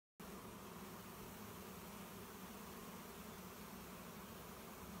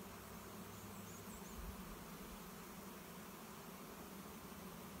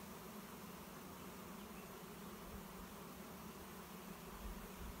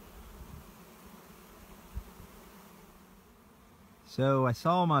So I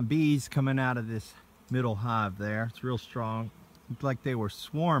saw my bees coming out of this middle hive there. It's real strong. Looked like they were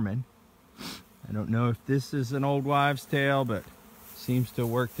swarming. I don't know if this is an old wives' tale, but seems to have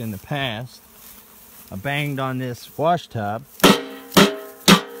worked in the past. I banged on this wash tub.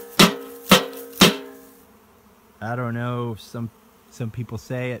 I don't know, some people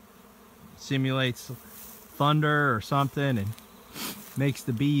say it simulates thunder or something and makes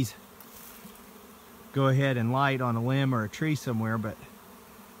the bees go ahead and light on a limb or a tree somewhere, but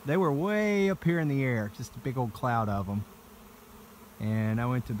they were way up here in the air, just a big old cloud of them. And I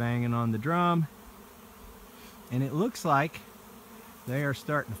went to banging on the drum, and it looks like they are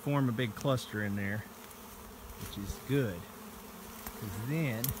starting to form a big cluster in there, which is good, because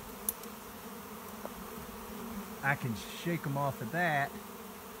then I can shake them off of that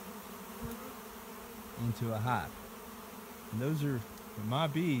into a hive. And those are my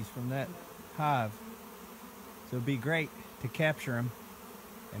bees from that hive. So it'd be great to capture them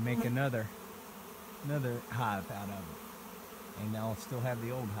and make another hive out of them. And I'll still have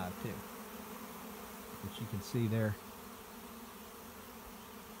the old hive too. But you can see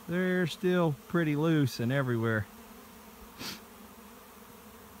they're still pretty loose and everywhere.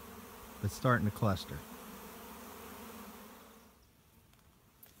 But starting to cluster.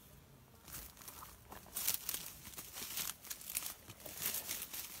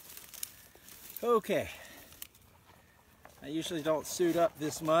 Okay, I usually don't suit up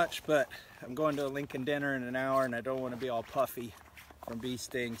this much, but I'm going to a Lincoln dinner in an hour and I don't want to be all puffy from bee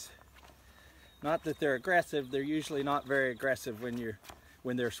stings. Not that they're aggressive, they're usually not very aggressive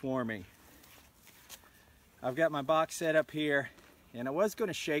when they're swarming. I've got my box set up here, and I was going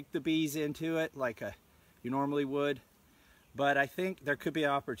to shake the bees into it like you normally would, but I think there could be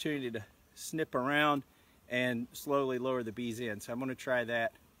an opportunity to snip around and slowly lower the bees in. So I'm going to try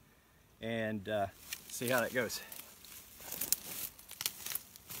that and see how that goes.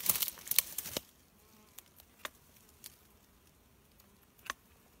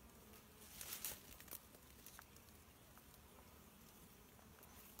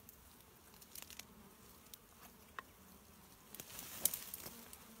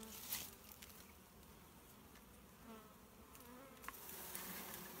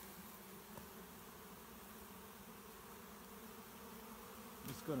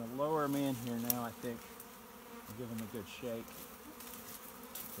 Just going to lower them in here now, I think. Give them a good shake.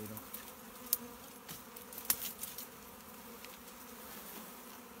 They don't.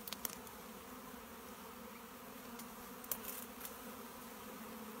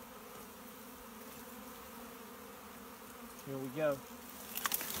 Here we go.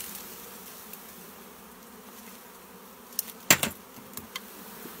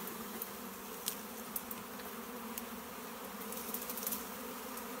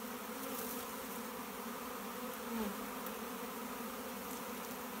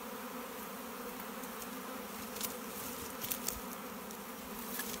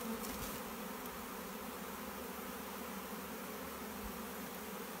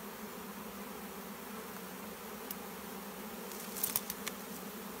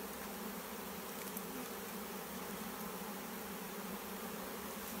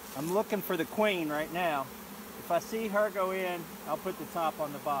 I'm looking for the queen right now. If I see her go in, I'll put the top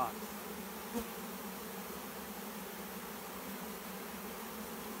on the box.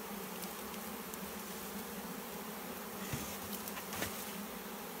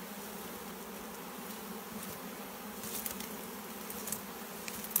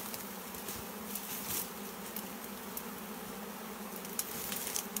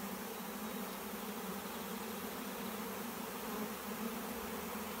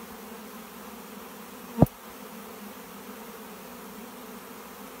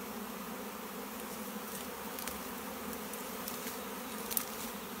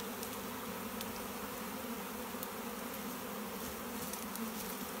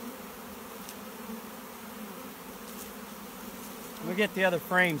 We'll get the other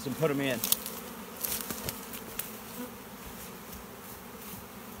frames and put them in.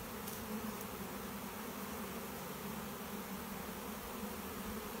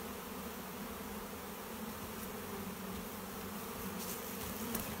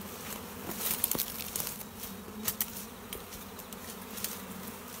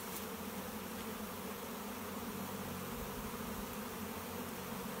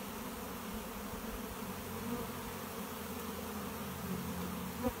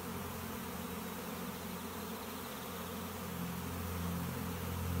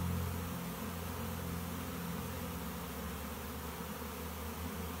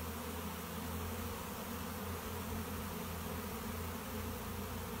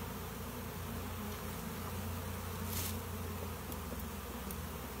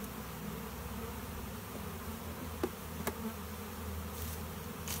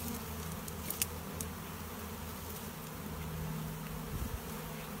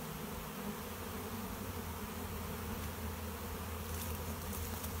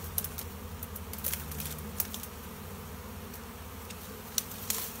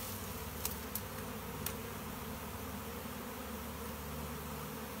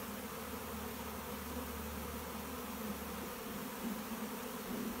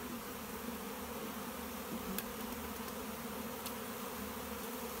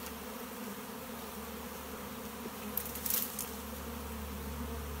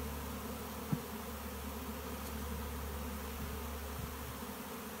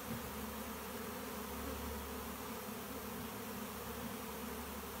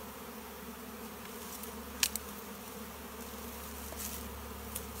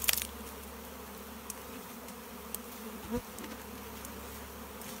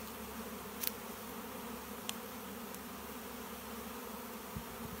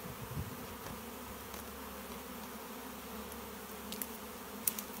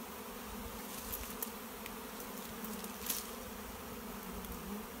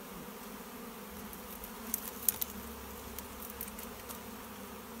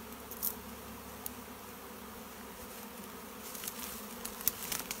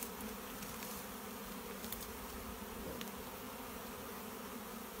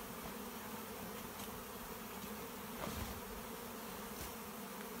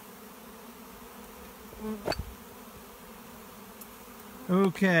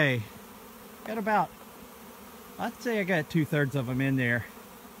 Okay, got about, I'd say I got 2/3 of them in there.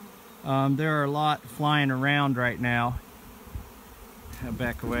 There are a lot flying around right now. I'll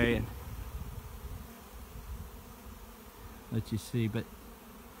back away and let you see, but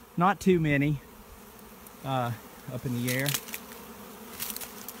not too many up in the air.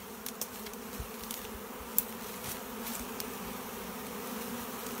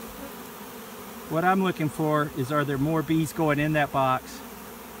 What I'm looking for is, are there more bees going in that box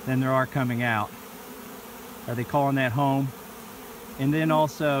than there are coming out? Are they calling that home? And then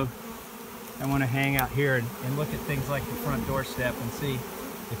also, I want to hang out here and look at things like the front doorstep and see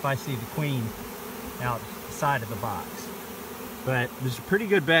if I see the queen outside of the box. But there's a pretty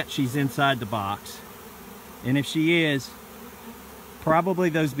good bet she's inside the box. And if she is, probably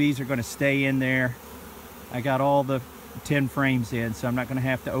those bees are going to stay in there. I got all the 10 frames in, so I'm not going to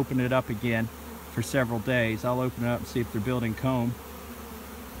have to open it up again for several days. I'll open it up and see if they're building comb.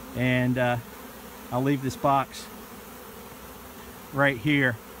 And I'll leave this box right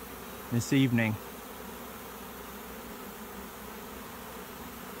here this evening.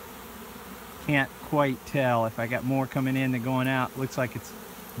 Can't quite tell if I got more coming in than going out. Looks like it's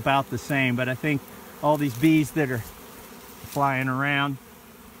about the same, but I think all these bees that are flying around,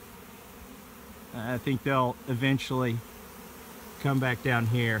 I think they'll eventually come back down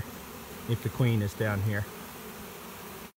here if the queen is down here.